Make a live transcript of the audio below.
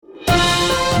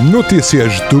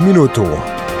Notícias do Minuto.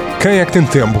 Quem é que tem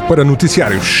tempo para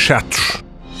noticiários chatos?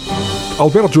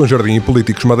 Alberto João Jardim e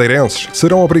políticos madeirenses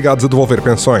serão obrigados a devolver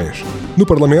pensões. No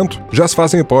Parlamento, já se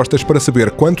fazem apostas para saber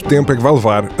quanto tempo é que vai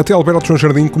levar até Alberto João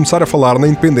Jardim começar a falar na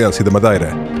independência da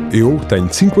Madeira. Eu tenho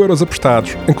 5€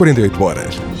 apostados em 48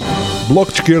 horas.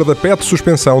 Bloco de Esquerda pede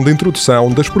suspensão da introdução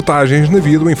das portagens na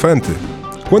via do Infante.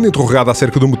 Quando interrogado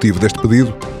acerca do motivo deste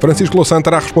pedido, Francisco Louçã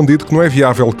terá respondido que não é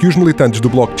viável que os militantes do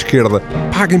Bloco de Esquerda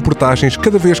paguem portagens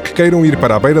cada vez que queiram ir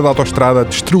para a beira da autoestrada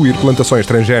destruir plantações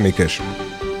transgénicas.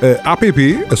 A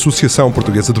APB, Associação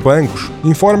Portuguesa de Bancos,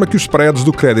 informa que os spreads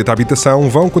do crédito à habitação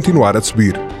vão continuar a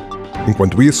subir.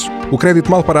 Enquanto isso, o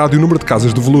crédito mal parado e o número de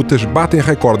casas devolutas batem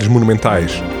recordes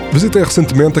monumentais. Visitei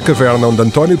recentemente a caverna onde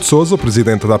António de Sousa,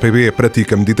 presidente da APB,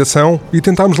 pratica meditação e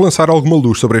tentámos lançar alguma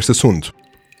luz sobre este assunto.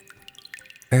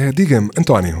 Diga-me,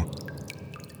 António,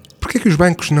 porquê que os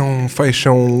bancos não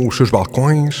fecham os seus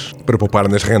balcões para poupar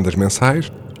nas rendas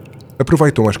mensais,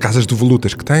 aproveitam as casas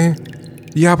devolutas que têm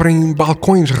e abrem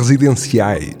balcões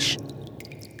residenciais?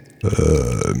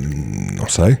 Não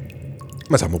sei,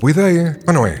 mas é uma boa ideia,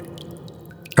 ou não é?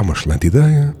 É uma excelente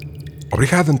ideia.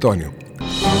 Obrigado, António.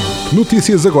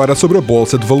 Notícias agora sobre a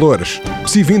Bolsa de Valores.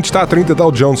 PSI 20 está a 30, Dow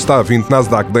Jones está a 20,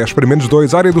 Nasdaq 10 para menos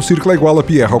 2, a área do círculo é igual a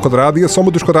πr ao quadrado e a soma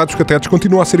dos quadrados catetos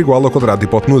continua a ser igual ao quadrado de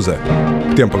hipotenusa.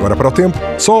 Tempo agora para o tempo.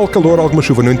 Sol, calor, alguma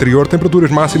chuva no interior, temperaturas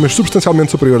máximas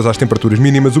substancialmente superiores às temperaturas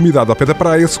mínimas, umidade ao pé da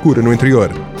praia, segura no interior.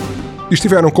 E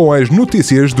estiveram com as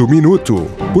Notícias do Minuto,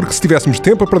 porque se tivéssemos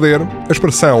tempo a perder, a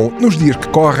expressão nos dias que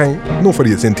correm não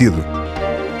faria sentido.